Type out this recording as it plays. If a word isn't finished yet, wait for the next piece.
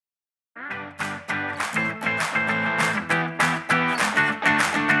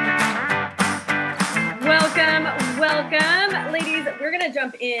we're going to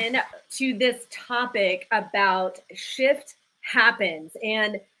jump in to this topic about shift happens.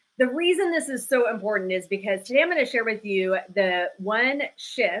 And the reason this is so important is because today I'm going to share with you the one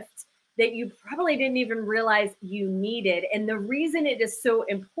shift that you probably didn't even realize you needed. And the reason it is so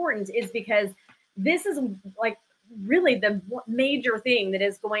important is because this is like really the major thing that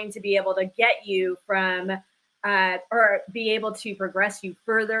is going to be able to get you from or be able to progress you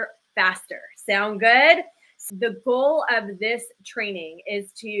further faster. Sound good? The goal of this training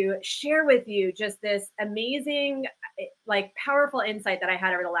is to share with you just this amazing, like powerful insight that I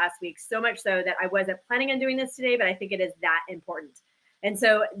had over the last week, so much so that I wasn't planning on doing this today, but I think it is that important. And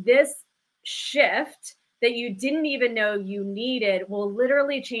so this shift that you didn't even know you needed will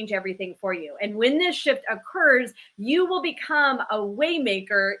literally change everything for you. And when this shift occurs, you will become a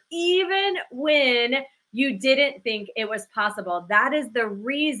waymaker even when you didn't think it was possible. That is the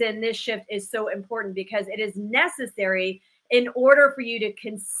reason this shift is so important, because it is necessary in order for you to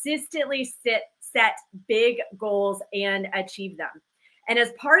consistently set big goals and achieve them. And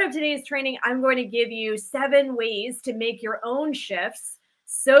as part of today's training, I'm going to give you 7 ways to make your own shifts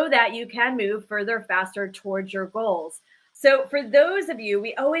so that you can move further, faster towards your goals. So for those of you,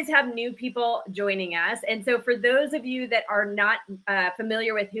 we always have new people joining us. And so for those of you that are not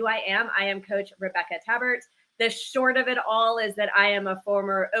familiar with who I am Coach Rebecca Tabert. The short of it all is that I am a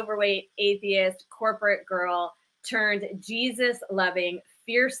former overweight, atheist, corporate girl turned Jesus-loving,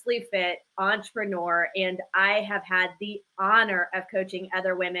 fiercely fit entrepreneur. And I have had the honor of coaching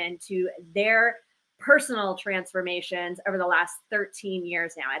other women to their personal transformations over the last 13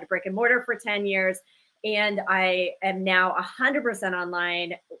 years now. I had a brick and mortar for 10 years. And I am now 100%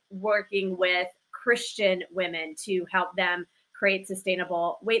 online working with Christian women to help them create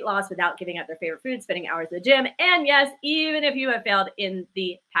sustainable weight loss without giving up their favorite food, spending hours at the gym. And yes, even if you have failed in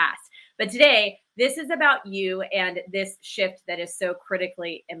the past. But today, this is about you and this shift that is so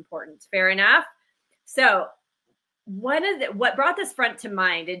critically important. Fair enough? So what brought this front to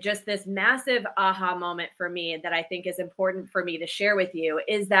mind and just this massive aha moment for me that I think is important for me to share with you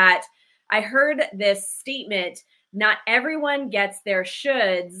is that I heard this statement: not everyone gets their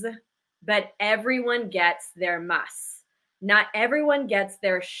shoulds, but everyone gets their musts. Not everyone gets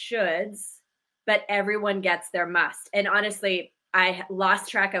their shoulds, but everyone gets their must. And honestly, I lost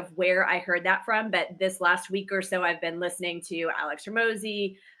track of where I heard that from, but this last week or so, I've been listening to Alex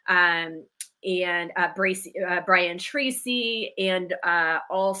Hormozi and Brian Tracy, and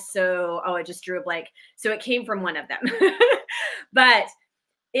also, I just drew a blank. So it came from one of them. But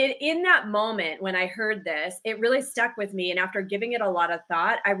in that moment when I heard this, it really stuck with me. And after giving it a lot of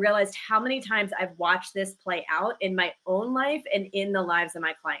thought, I realized how many times I've watched this play out in my own life and in the lives of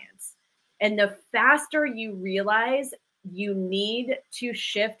my clients. And the faster you realize you need to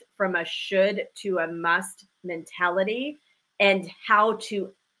shift from a should to a must mentality and how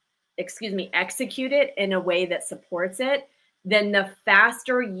to, execute it in a way that supports it, then the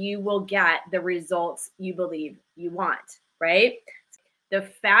faster you will get the results you believe you want, right? The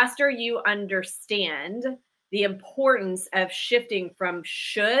faster you understand the importance of shifting from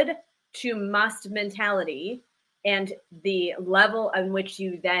should to must mentality and the level in which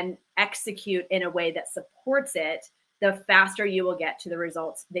you then execute in a way that supports it, the faster you will get to the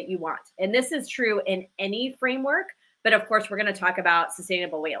results that you want. And this is true in any framework, but of course, we're going to talk about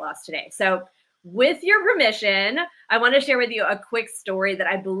sustainable weight loss today. So with your permission, I want to share with you a quick story that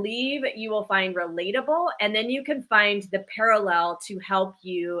I believe you will find relatable, and then you can find the parallel to help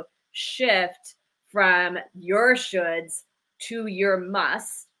you shift from your shoulds to your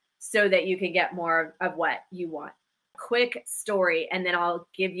musts so that you can get more of what you want. Quick story, and then I'll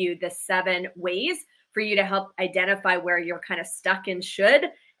give you the 7 ways for you to help identify where you're kind of stuck in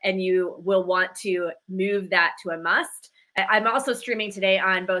should, and you will want to move that to a must. I'm also streaming today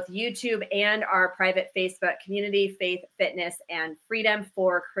on both YouTube and our private Facebook community, Faith, Fitness, and Freedom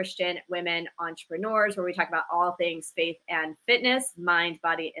for Christian Women Entrepreneurs, where we talk about all things faith and fitness, mind,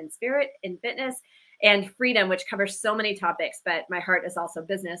 body, and spirit in fitness, and freedom, which covers so many topics. But my heart is also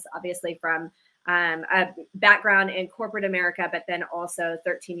business, obviously from a background in corporate America, but then also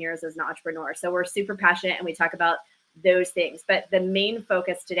 13 years as an entrepreneur. So we're super passionate and we talk about those things. But the main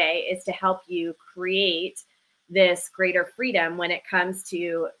focus today is to help you create this greater freedom when it comes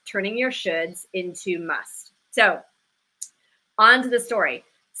to turning your shoulds into must. So on to the story.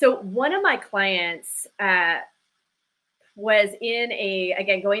 So one of my clients was in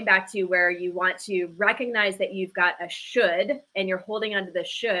again, going back to where you want to recognize that you've got a should and you're holding onto the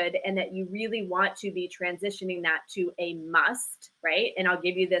should, and that you really want to be transitioning that to a must, right? And I'll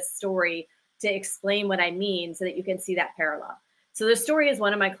give you this story to explain what I mean so that you can see that parallel. So the story is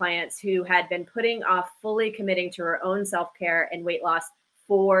one of my clients who had been putting off fully committing to her own self-care and weight loss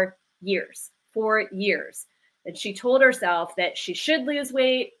for years, 4 years. And she told herself that she should lose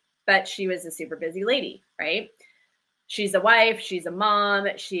weight, but she was a super busy lady, right? She's a wife, she's a mom,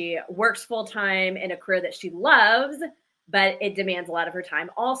 she works full time in a career that she loves, but it demands a lot of her time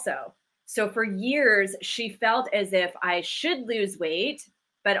also. So for years, she felt as if I should lose weight,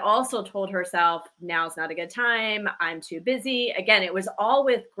 but also told herself, now's not a good time. I'm too busy. Again, it was all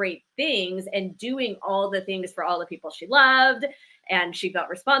with great things and doing all the things for all the people she loved and she felt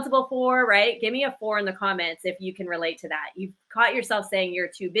responsible for, right? Give me a 4 in the comments if you can relate to that. You've caught yourself saying you're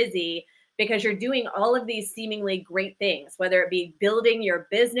too busy because you're doing all of these seemingly great things, whether it be building your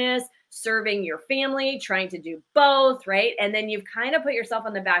business, serving your family, trying to do both, right? And then you've kind of put yourself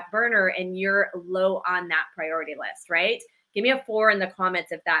on the back burner and you're low on that priority list, right? Give me a 4 in the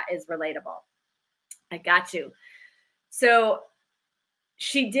comments if that is relatable. I got you. So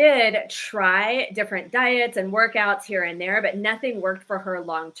she did try different diets and workouts here and there, but nothing worked for her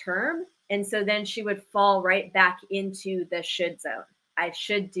long term. And so then she would fall right back into the should zone. I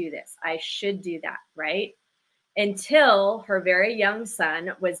should do this. I should do that, right? Until her very young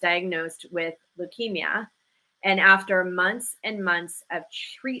son was diagnosed with leukemia. And after months and months of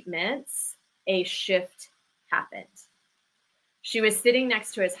treatments, a shift happened. She was sitting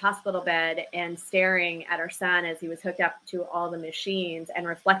next to his hospital bed and staring at her son as he was hooked up to all the machines and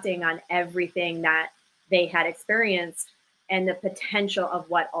reflecting on everything that they had experienced and the potential of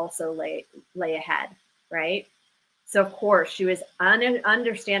what also lay ahead, right? So of course she was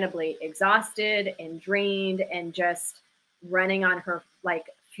understandably exhausted and drained and just running on her like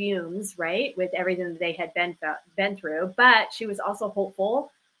fumes, right? With everything that they had been through, but she was also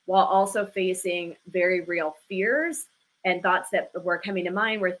hopeful while also facing very real fears and thoughts that were coming to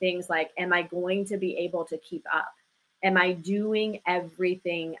mind were things like, am I going to be able to keep up? Am I doing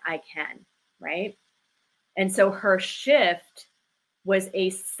everything I can, right? And so her shift was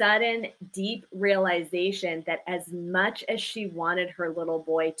a sudden, deep realization that as much as she wanted her little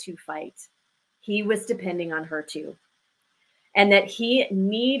boy to fight, he was depending on her too. And that he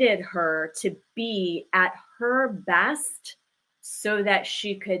needed her to be at her best so that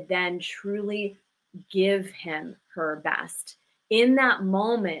she could then truly give him her best. In that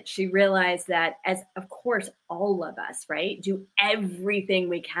moment, she realized that, as of course, all of us, right, do everything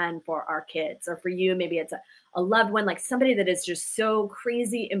we can for our kids, or for you, maybe it's a loved one, like somebody that is just so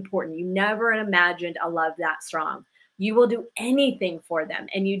crazy important. You never imagined a love that strong. You will do anything for them,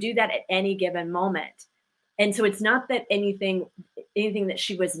 and you do that at any given moment. And so it's not that anything that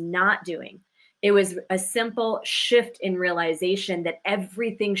she was not doing. It was a simple shift in realization that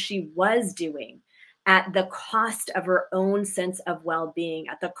everything she was doing at the cost of her own sense of well-being,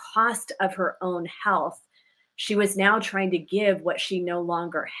 at the cost of her own health, she was now trying to give what she no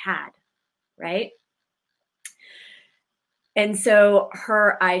longer had, right? And so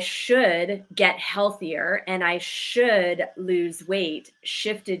her I should get healthier and I should lose weight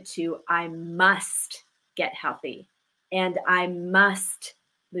shifted to I must get healthy and I must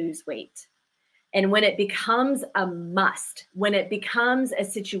lose weight. And when it becomes a must, when it becomes a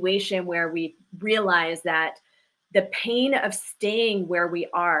situation where we realize that the pain of staying where we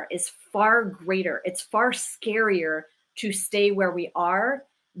are is far greater, it's far scarier to stay where we are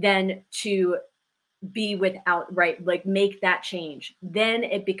than to be without, right? Like make that change. Then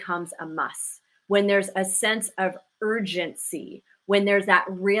it becomes a must. When there's a sense of urgency, when there's that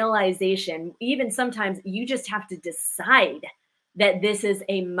realization, even sometimes you just have to decide that this is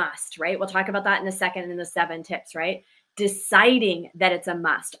a must, right? We'll talk about that in a second in the 7 tips, right? Deciding that it's a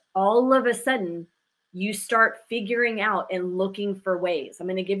must. All of a sudden, you start figuring out and looking for ways. I'm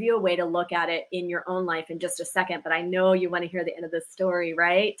going to give you a way to look at it in your own life in just a second, but I know you want to hear the end of the story,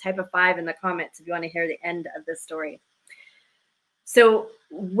 right? Type a 5 in the comments if you want to hear the end of this story. So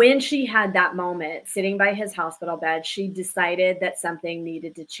when she had that moment sitting by his hospital bed, she decided that something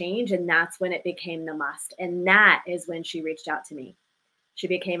needed to change. And that's when it became the must. And that is when she reached out to me. She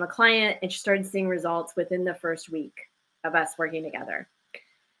became a client and she started seeing results within the first week of us working together.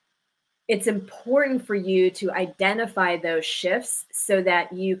 It's important for you to identify those shifts so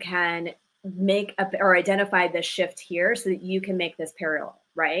that you can make up or identify the shift here so that you can make this parallel,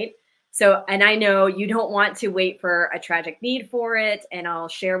 right? So, and I know you don't want to wait for a tragic need for it. And I'll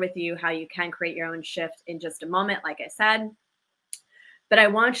share with you how you can create your own shift in just a moment, like I said. But I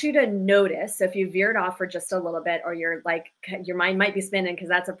want you to notice, so if you veered off for just a little bit, or you're like, your mind might be spinning because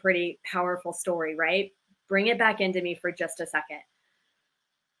that's a pretty powerful story, right? Bring it back into me for just a second.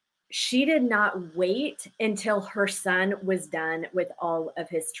 She did not wait until her son was done with all of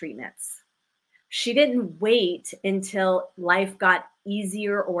his treatments. She didn't wait until life got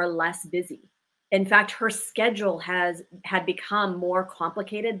easier or less busy. In fact, her schedule had become more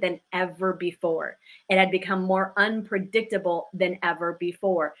complicated than ever before. It had become more unpredictable than ever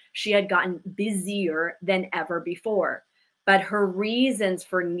before. She had gotten busier than ever before. But her reasons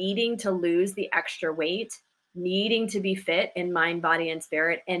for needing to lose the extra weight, needing to be fit in mind, body, and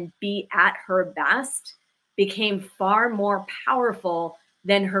spirit, and be at her best became far more powerful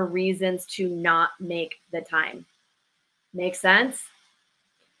than her reasons to not make the time. Make sense?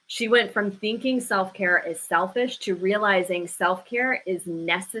 She went from thinking self-care is selfish to realizing self-care is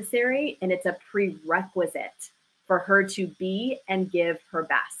necessary and it's a prerequisite for her to be and give her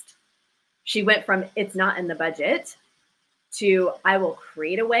best. She went from it's not in the budget to I will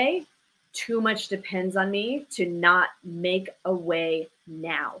create a way. Too much depends on me to not make a way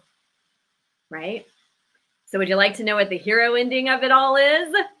now. Right? So would you like to know what the hero ending of it all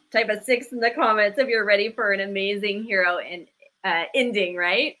is? Type a 6 in the comments if you're ready for an amazing hero ending,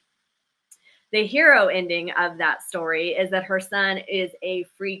 right? The hero ending of that story is that her son is a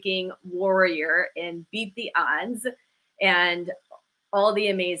freaking warrior and beat the odds and all the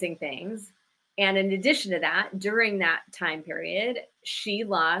amazing things. And in addition to that, during that time period, she's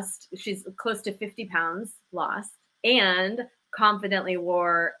close to 50 pounds lost and confidently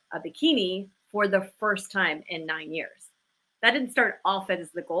wore a bikini for the first time in 9 years. That didn't start off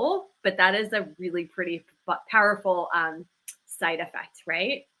as the goal, but that is a really pretty powerful side effect,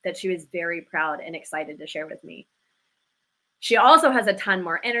 right? That she was very proud and excited to share with me. She also has a ton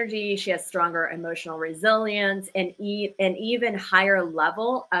more energy. She has stronger emotional resilience and an even higher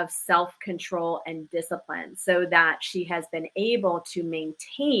level of self-control and discipline so that she has been able to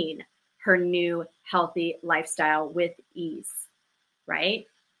maintain her new healthy lifestyle with ease, right?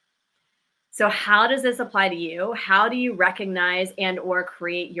 So how does this apply to you? How do you recognize and or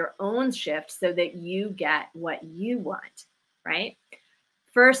create your own shift so that you get what you want, right?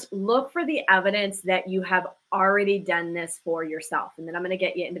 First, look for the evidence that you have already done this for yourself. And then I'm going to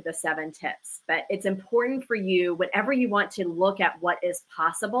get you into the 7 tips. But it's important for you, whenever you want to look at what is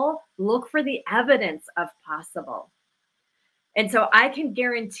possible, look for the evidence of possible. And so I can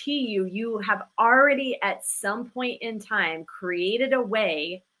guarantee you, you have already at some point in time created a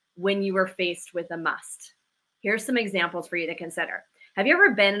way when you were faced with a must. Here's some examples for you to consider. Have you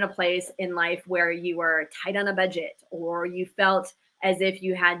ever been in a place in life where you were tight on a budget or you felt as if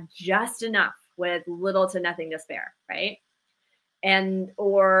you had just enough with little to nothing to spare, right?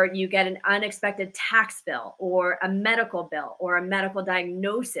 Or you get an unexpected tax bill or a medical bill or a medical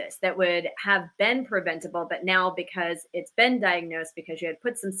diagnosis that would have been preventable, but now because it's been diagnosed because you had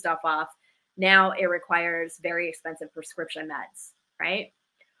put some stuff off, now it requires very expensive prescription meds, right?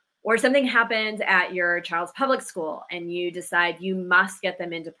 Or something happens at your child's public school and you decide you must get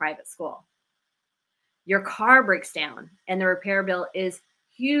them into private school. Your car breaks down and the repair bill is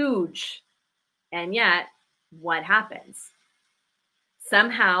huge. And yet, what happens?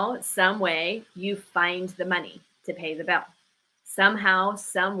 Somehow, some way, you find the money to pay the bill. Somehow,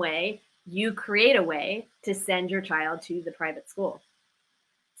 some way, you create a way to send your child to the private school.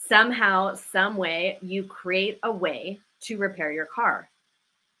 Somehow, some way, you create a way to repair your car.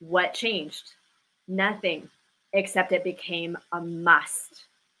 What changed? Nothing, except it became a must,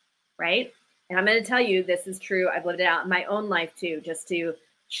 right? And I'm going to tell you, this is true. I've lived it out in my own life too, just to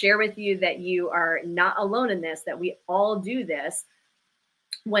share with you that you are not alone in this, that we all do this.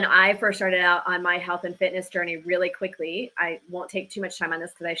 When I first started out on my health and fitness journey really quickly, I won't take too much time on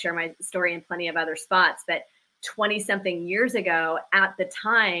this because I share my story in plenty of other spots, but 20 something years ago, at the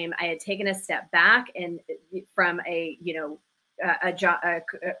time, I had taken a step back and from a job,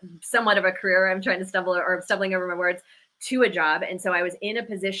 somewhat of a career, I'm trying to stumbling over my words, to a job. And so I was in a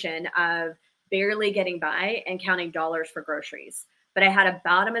position of barely getting by and counting dollars for groceries. But I had a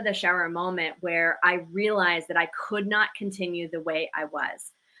bottom of the shower moment where I realized that I could not continue the way I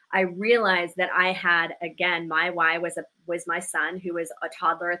was. I realized that I had, again, my why was my son, who was a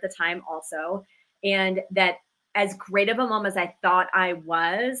toddler at the time also. And that as great of a mom as I thought I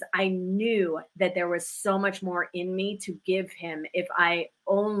was, I knew that there was so much more in me to give him if I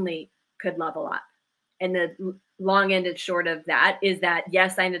only could level up. And the long end and short of that is that,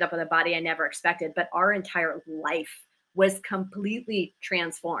 yes, I ended up with a body I never expected, but our entire life was completely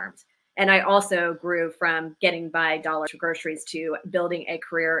transformed. And I also grew from getting by dollars for groceries to building a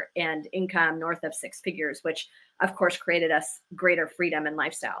career and income north of 6 figures, which of course created us greater freedom and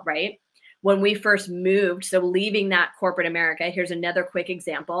lifestyle, right? When we first moved, so leaving that corporate America, here's another quick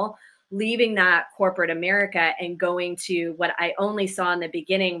example. leaving that corporate America and going to what I only saw in the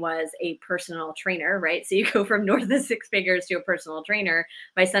beginning was a personal trainer, right? So you go from north of six figures to a personal trainer.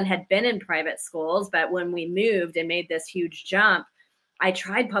 My son had been in private schools, but when we moved and made this huge jump, I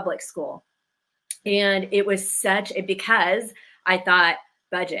tried public school. And it was because I thought,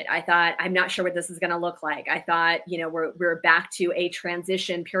 budget. I thought, I'm not sure what this is going to look like. I thought, we're back to a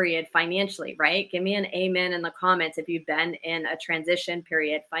transition period financially, right? Give me an amen in the comments if you've been in a transition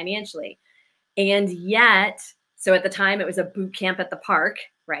period financially. And yet, so at the time it was a boot camp at the park,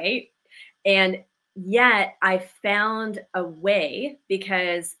 right? And yet I found a way,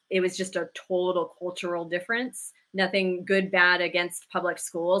 because it was just a total cultural difference. Nothing good, bad against public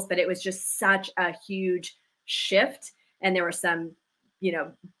schools, but it was just such a huge shift. And there were some,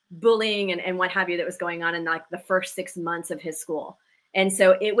 bullying and what have you that was going on in like the first 6 months of his school. And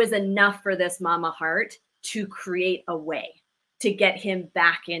so it was enough for this mama heart to create a way to get him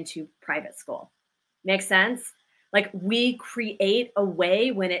back into private school. Make sense? Like, we create a way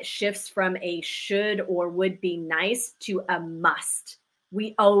when it shifts from a should or would be nice to a must.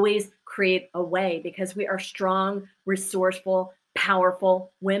 We always create a way because we are strong, resourceful,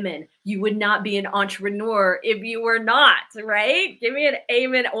 powerful women. You would not be an entrepreneur if you were not, right? Give me an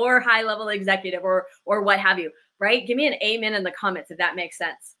amen, or high level executive or what have you, right? Give me an amen in the comments if that makes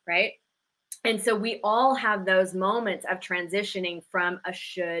sense, right? And so we all have those moments of transitioning from a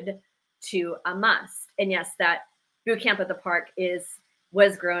should to a must. And yes, that boot camp at the park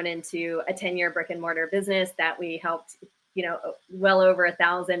was grown into a 10-year brick and mortar business that we helped, well over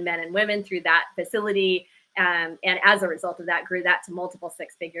 1,000 men and women through that facility. And as a result of that, grew that to multiple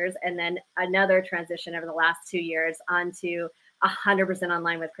six figures. And then another transition over the last 2 years onto 100%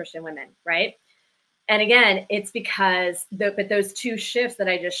 online with Christian women, right? And again, it's because but those two shifts that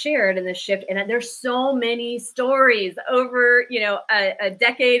I just shared, and the shift, and there's so many stories over, a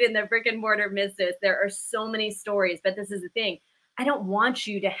decade in the brick and mortar business. There are so many stories, but this is the thing. I don't want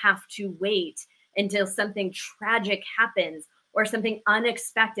you to have to wait until something tragic happens or something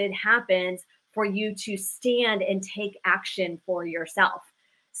unexpected happens for you to stand and take action for yourself.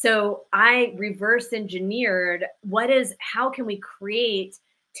 So I reverse engineered how can we create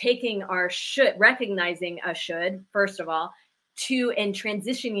taking our should, recognizing a should, first of all, and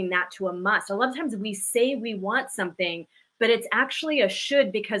transitioning that to a must. A lot of times we say we want something, but it's actually a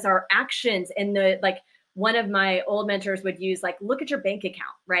should because our actions and one of my old mentors would use, look at your bank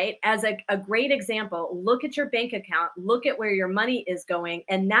account, right? As a great example, look at your bank account, look at where your money is going,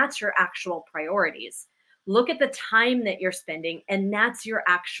 and that's your actual priorities. Look at the time that you're spending, and that's your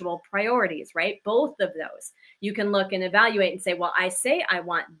actual priorities, right? Both of those. You can look and evaluate and say, well, I say I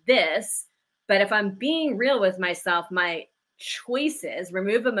want this, but if I'm being real with myself, my choices,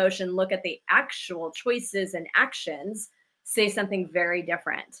 remove emotion, look at the actual choices and actions, say something very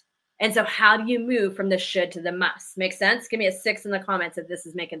different. And so how do you move from the should to the must? Make sense? Give me a 6 in the comments if this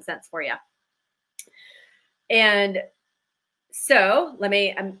is making sense for you. And so let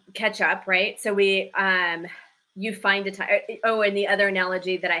me catch up, right? So you find a time. Oh, and the other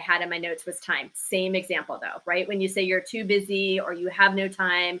analogy that I had in my notes was time. Same example though, right? When you say you're too busy or you have no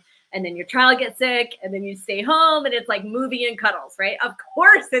time, and then your child gets sick, and then you stay home, and it's like movie and cuddles, right? Of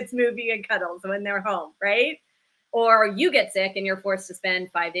course it's movie and cuddles when they're home, right? Or you get sick and you're forced to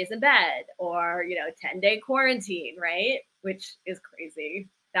spend 5 days in bed, or 10-day quarantine, right? Which is crazy.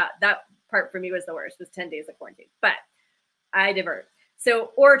 That part for me was the worst, was 10 days of quarantine. But I divert.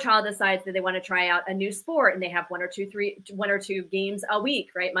 So, or a child decides that they want to try out a new sport, and they have one or two games a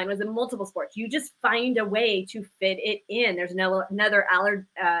week, right? Mine was in multiple sports. You just find a way to fit it in. There's another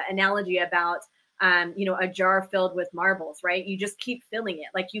analogy about, a jar filled with marbles, right? You just keep filling it.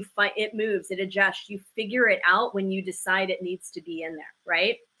 Like it moves, it adjusts. You figure it out when you decide it needs to be in there,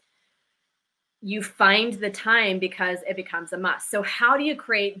 right? You find the time because it becomes a must. So how do you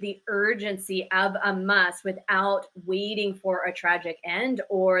create the urgency of a must without waiting for a tragic end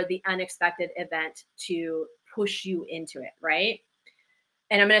or the unexpected event to push you into it, right?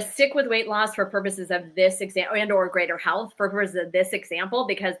 And I'm going to stick with weight loss for purposes of this example, and or greater health for purposes of this example,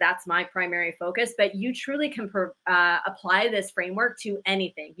 because that's my primary focus. But you truly can apply this framework to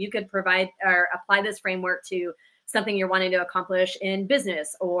anything. You could apply this framework to something you're wanting to accomplish in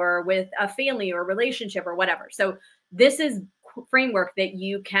business or with a family or relationship or whatever. So this is framework that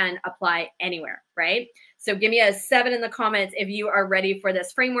you can apply anywhere, right? So give me a 7 in the comments if you are ready for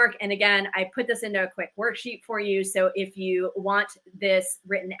this framework. And again, I put this into a quick worksheet for you. So if you want this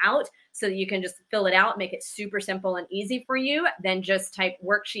written out so that you can just fill it out, make it super simple and easy for you, then just type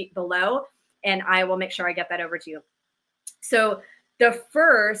worksheet below and I will make sure I get that over to you. So the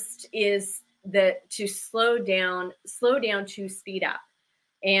first is to slow down to speed up.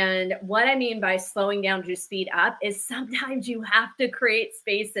 And what I mean by slowing down to speed up is sometimes you have to create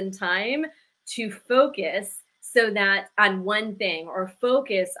space and time to focus so that on one thing, or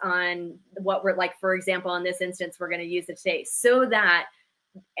focus on what we're like, for example, in this instance, we're going to use it today, so that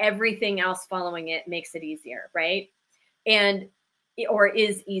everything else following it makes it easier, right? And or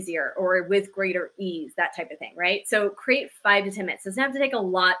is easier or with greater ease, that type of thing, right? So create 5 to 10 minutes. It doesn't have to take a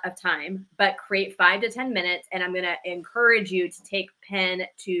lot of time, but create 5 to 10 minutes. And I'm going to encourage you to take pen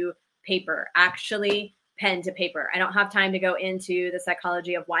to paper, actually pen to paper. I don't have time to go into the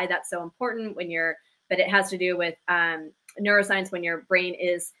psychology of why that's so important but it has to do with neuroscience, when your brain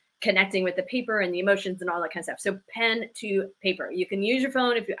is connecting with the paper and the emotions and all that kind of stuff. So pen to paper. You can use your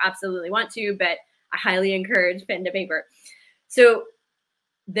phone if you absolutely want to, but I highly encourage pen to paper. So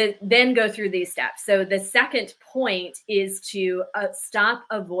then go through these steps. So the second point is to stop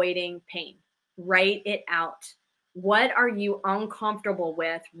avoiding pain. Write it out. What are you uncomfortable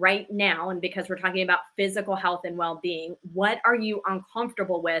with right now? And because we're talking about physical health and well-being, what are you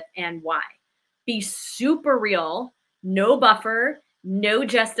uncomfortable with and why? Be super real, no buffer, no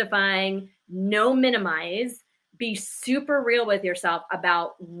justifying, no minimize. Be super real with yourself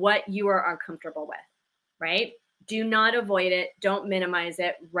about what you are uncomfortable with, right? Do not avoid it. Don't minimize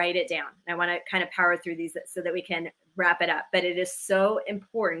it. Write it down. I want to kind of power through these so that we can wrap it up. But it is so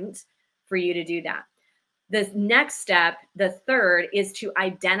important for you to do that. The next step, the third, is to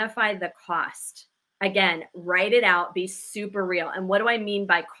identify the cost. Again, write it out. Be super real. And what do I mean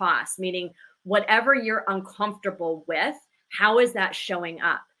by cost? Meaning whatever you're uncomfortable with, how is that showing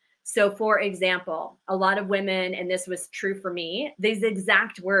up? So for example, a lot of women, and this was true for me, these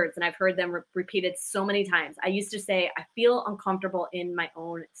exact words, and I've heard them repeated so many times. I used to say, I feel uncomfortable in my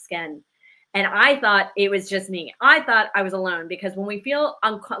own skin. And I thought it was just me. I thought I was alone, because when we feel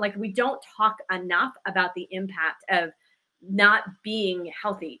like we don't talk enough about the impact of not being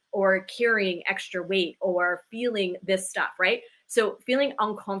healthy or carrying extra weight or feeling this stuff, right? So feeling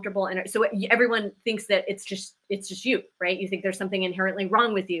uncomfortable, and so everyone thinks that it's just you, right? You think there's something inherently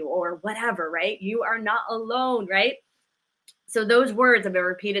wrong with you or whatever, right? You are not alone, right? So those words have been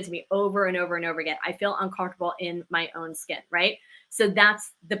repeated to me over and over and over again. I feel uncomfortable in my own skin, right? So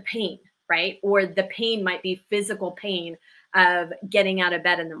that's the pain, right? Or the pain might be physical pain of getting out of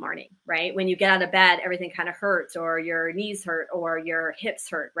bed in the morning, right? When you get out of bed, everything kind of hurts, or your knees hurt, or your hips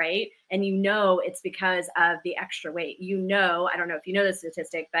hurt, right? And you know it's because of the extra weight. You know, I don't know if you know the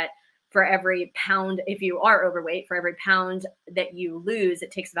statistic, but for every pound, if you are overweight, for every pound that you lose,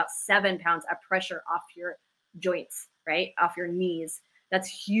 it takes about 7 pounds of pressure off your joints, right? Off your knees. That's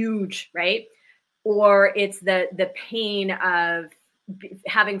huge, right? Or it's the pain of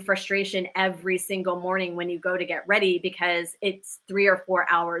having frustration every single morning when you go to get ready, because it's 3 or 4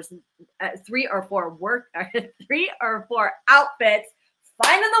 hours, 3 or 4 work, 3 or 4 outfits.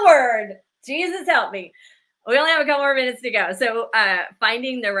 Finding the word, Jesus help me. We only have a couple more minutes to go. So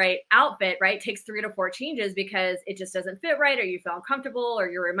finding the right outfit, right, takes 3 to 4 changes because it just doesn't fit right, or you feel uncomfortable, or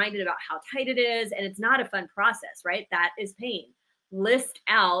you're reminded about how tight it is. And it's not a fun process, right? That is pain. List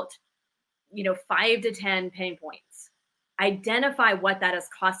out, 5 to 10 pain points. Identify what that is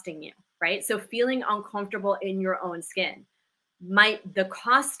costing you, right? So feeling uncomfortable in your own skin, the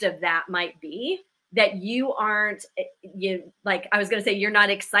cost of that might be that you aren't, like I was going to say, you're not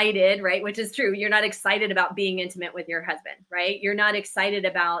excited, right? Which is true. You're not excited about being intimate with your husband, right? You're not excited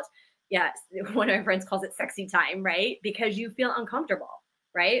about, one of my friends calls it sexy time, right? Because you feel uncomfortable,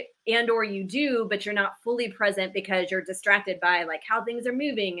 right? And, or you do, but you're not fully present because you're distracted by like how things are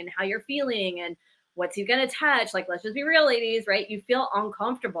moving and how you're feeling and what's he going to touch? Like, let's just be real, ladies, right? You feel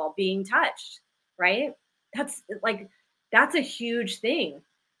uncomfortable being touched, right? That's a huge thing,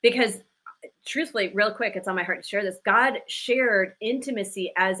 because truthfully, real quick, it's on my heart to share this. God shared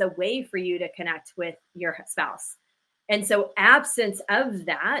intimacy as a way for you to connect with your spouse. And so absence of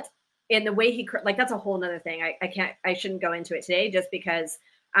that, and the way that's a whole nother thing. I shouldn't go into it today just because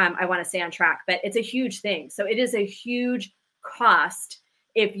I want to stay on track, but it's a huge thing. So it is a huge cost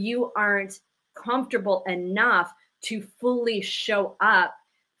if you aren't comfortable enough to fully show up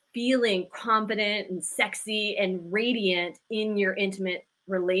feeling confident and sexy and radiant in your intimate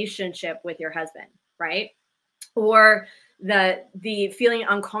relationship with your husband, right? Or the feeling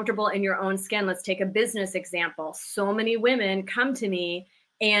uncomfortable in your own skin. Let's take a business example. So many women come to me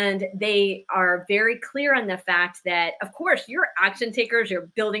and they are very clear on the fact that, of course, you're action takers,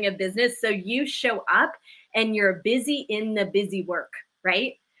 you're building a business. So you show up and you're busy in the busy work,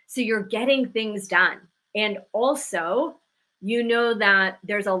 right? So you're getting things done. And also, you know that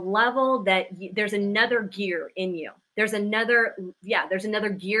there's a level that there's another gear in you. There's another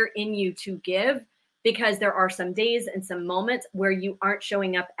gear in you to give because there are some days and some moments where you aren't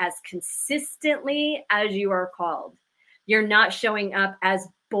showing up as consistently as you are called. You're not showing up as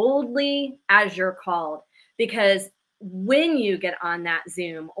boldly as you're called, because when you get on that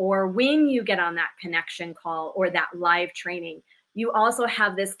Zoom or when you get on that connection call or that live training, you also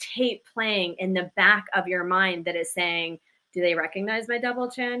have this tape playing in the back of your mind that is saying, do they recognize my double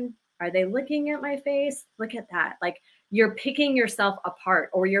chin? Are they looking at my face? Look at that. Like, you're picking yourself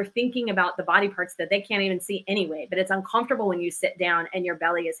apart, or you're thinking about the body parts that they can't even see anyway, but it's uncomfortable when you sit down and your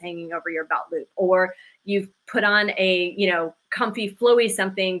belly is hanging over your belt loop, or you've put on a, comfy, flowy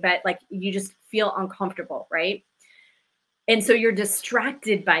something, but like you just feel uncomfortable, right? And so you're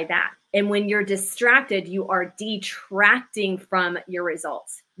distracted by that. And when you're distracted, you are detracting from your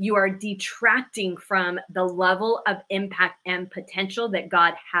results. You are detracting from the level of impact and potential that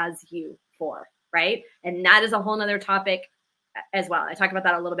God has you for, right? And that is a whole nother topic as well. I talk about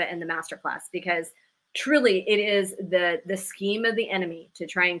that a little bit in the masterclass, because truly it is the scheme of the enemy to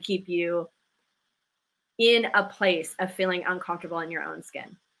try and keep you in a place of feeling uncomfortable in your own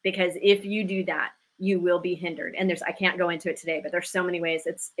skin. Because if you do that, you will be hindered. And I can't go into it today, but there's so many ways.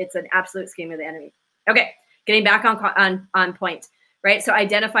 It's an absolute scheme of the enemy. Okay, getting back on point, right? So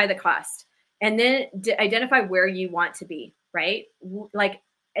identify the cost, and then identify where you want to be, right? Like,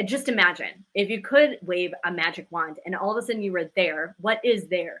 just imagine if you could wave a magic wand and all of a sudden you were there. What is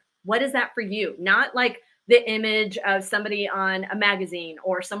there? What is that for you? Not like the image of somebody on a magazine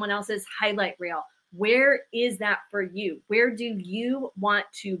or someone else's highlight reel. Where is that for you? Where do you want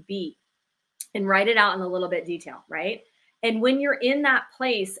to be? And write it out in a little bit detail, right? And when you're in that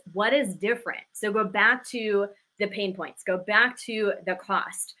place, what is different? So go back to the pain points, go back to the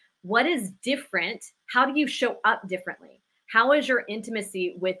cost. What is different? How do you show up differently? How is your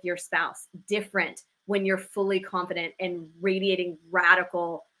intimacy with your spouse different when you're fully confident and radiating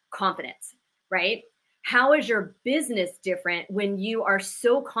radical confidence, right? How is your business different when you are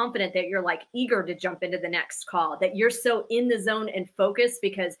so confident that you're like eager to jump into the next call, that you're so in the zone and focused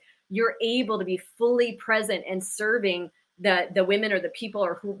because you're able to be fully present and serving the women or the people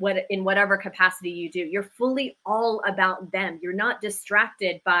or in whatever capacity you do. You're fully all about them. You're not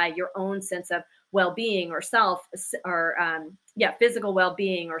distracted by your own sense of well-being or self or physical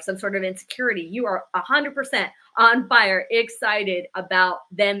well-being or some sort of insecurity. You are 100% on fire, excited about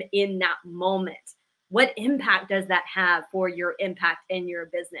them in that moment. What impact does that have for your impact in your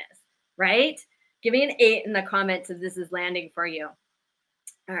business, right? Give me an 8 in the comments if this is landing for you.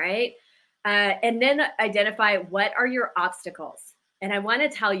 All right. And then identify what are your obstacles. And I want to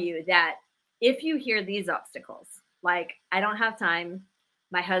tell you that if you hear these obstacles, like, I don't have time,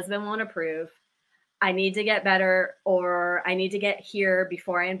 my husband won't approve, I need to get better, or I need to get here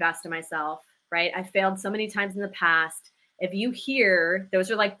before I invest in myself, right? I failed so many times in the past. If you hear, those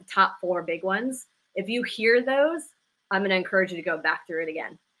are like the top 4 big ones. If you hear those, I'm going to encourage you to go back through it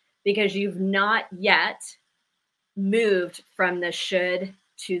again, because you've not yet moved from the should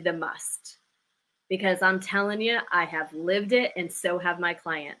to the must. Because I'm telling you, I have lived it, and so have my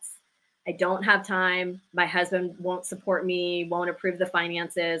clients. I don't have time. My husband won't support me, won't approve the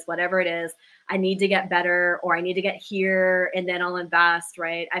finances, whatever it is. I need to get better, or I need to get here and then I'll invest,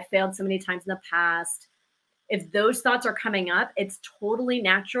 right? I failed so many times in the past. If those thoughts are coming up, it's totally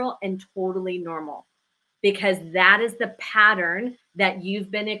natural and totally normal, because that is the pattern that you've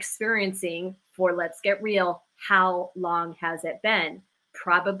been experiencing for, let's get real, how long has it been?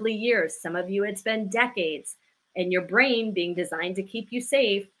 Probably years. Some of you, it's been decades. And your brain, being designed to keep you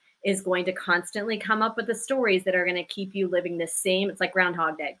safe, is going to constantly come up with the stories that are going to keep you living the same. It's like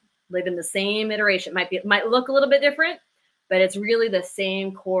Groundhog Day, living the same iteration. Might look a little bit different, but it's really the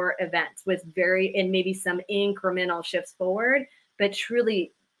same core events with and maybe some incremental shifts forward, but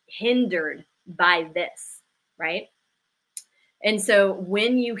truly hindered by this, right? And so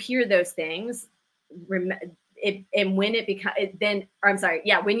when you hear those things, when you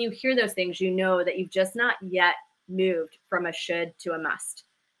hear those things, you know that you've just not yet moved from a should to a must.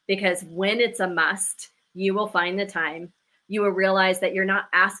 Because when it's a must, you will find the time. You will realize that you're not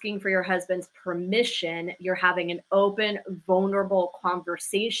asking for your husband's permission. You're having an open, vulnerable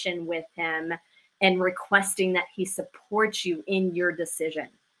conversation with him and requesting that he supports you in your decision,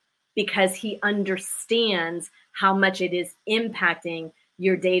 because he understands how much it is impacting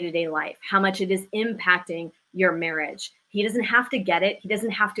your day-to-day life, how much it is impacting your marriage. He doesn't have to get it. He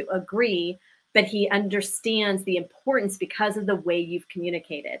doesn't have to agree, but he understands the importance because of the way you've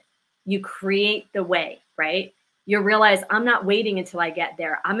communicated. You create the way, right? You realize, I'm not waiting until I get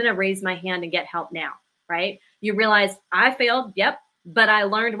there. I'm going to raise my hand and get help now, right? You realize, I failed, yep, but I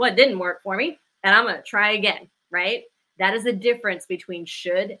learned what didn't work for me, and I'm going to try again, right? That is the difference between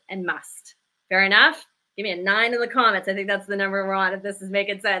should and must. Fair enough? Give me a 9 in the comments. I think that's the number we're on if this is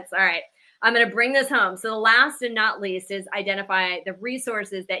making sense. All right. I'm going to bring this home. So the last and not least is identify the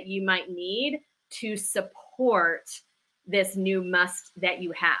resources that you might need to support this new must that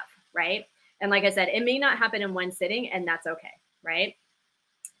you have, right? And like I said, it may not happen in one sitting, and that's okay, right?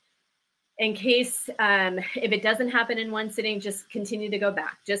 In case if it doesn't happen in one sitting, just continue to go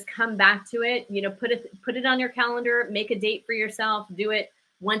back. Just come back to it. You know, put it on your calendar. Make a date for yourself. Do it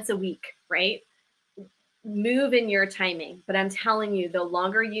once a week, right? Move in your timing. But I'm telling you, the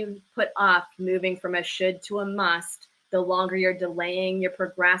longer you put off moving from a should to a must, the longer you're delaying, you're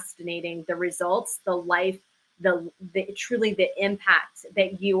procrastinating the results, the life, the truly the impact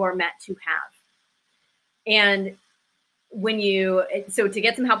that you are meant to have. And so to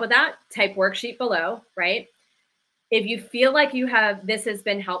get some help with that, type worksheet below, right? If you feel like this has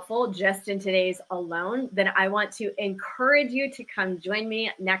been helpful just in today's alone, then I want to encourage you to come join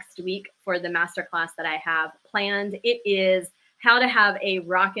me next week for the masterclass that I have planned. It is how to have a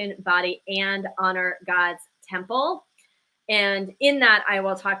rockin' body and honor God's temple. And in that, I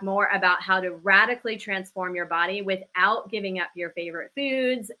will talk more about how to radically transform your body without giving up your favorite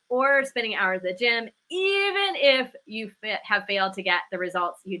foods or spending hours at the gym, even if you have failed to get the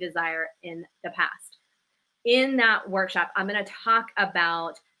results you desire in the past. In that workshop, I'm going to talk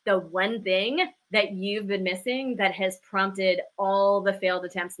about the one thing that you've been missing that has prompted all the failed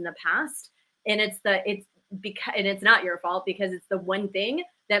attempts in the past. And it's not your fault, because it's the one thing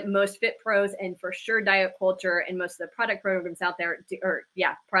that most fit pros and for sure diet culture and most of the product programs out there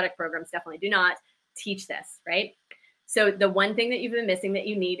product programs definitely do not teach this, right? So the one thing that you've been missing that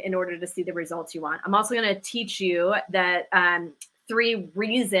you need in order to see the results you want. I'm also going to teach you that 3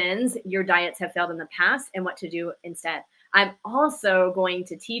 reasons your diets have failed in the past and what to do instead. I'm also going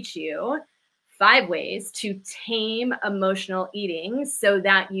to teach you 5 ways to tame emotional eating so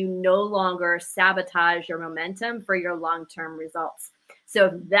that you no longer sabotage your momentum for your long-term results. So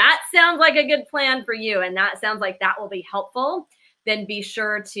if that sounds like a good plan for you and that sounds like that will be helpful, then be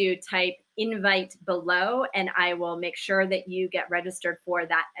sure to type invite below and I will make sure that you get registered for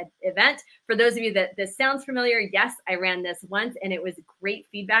that event. For those of you that this sounds familiar, yes, I ran this once and it was great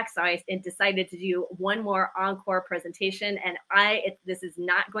feedback. So I decided to do one more encore presentation, and this is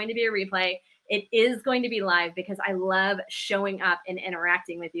not going to be a replay. It is going to be live because I love showing up and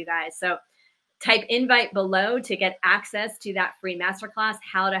interacting with you guys. So type invite below to get access to that free masterclass,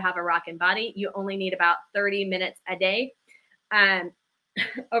 How to Have a Rockin' Body. You only need about 30 minutes a day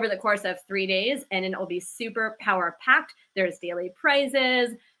over the course of 3 days, and it will be super power packed. There's daily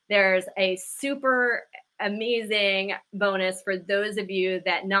prizes. There's a super amazing bonus for those of you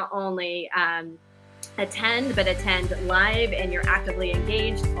that not only attend, but attend live and you're actively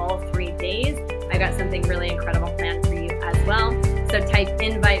engaged all 3 days. I got something really incredible planned for you as well. So type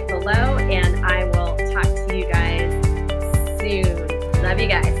invite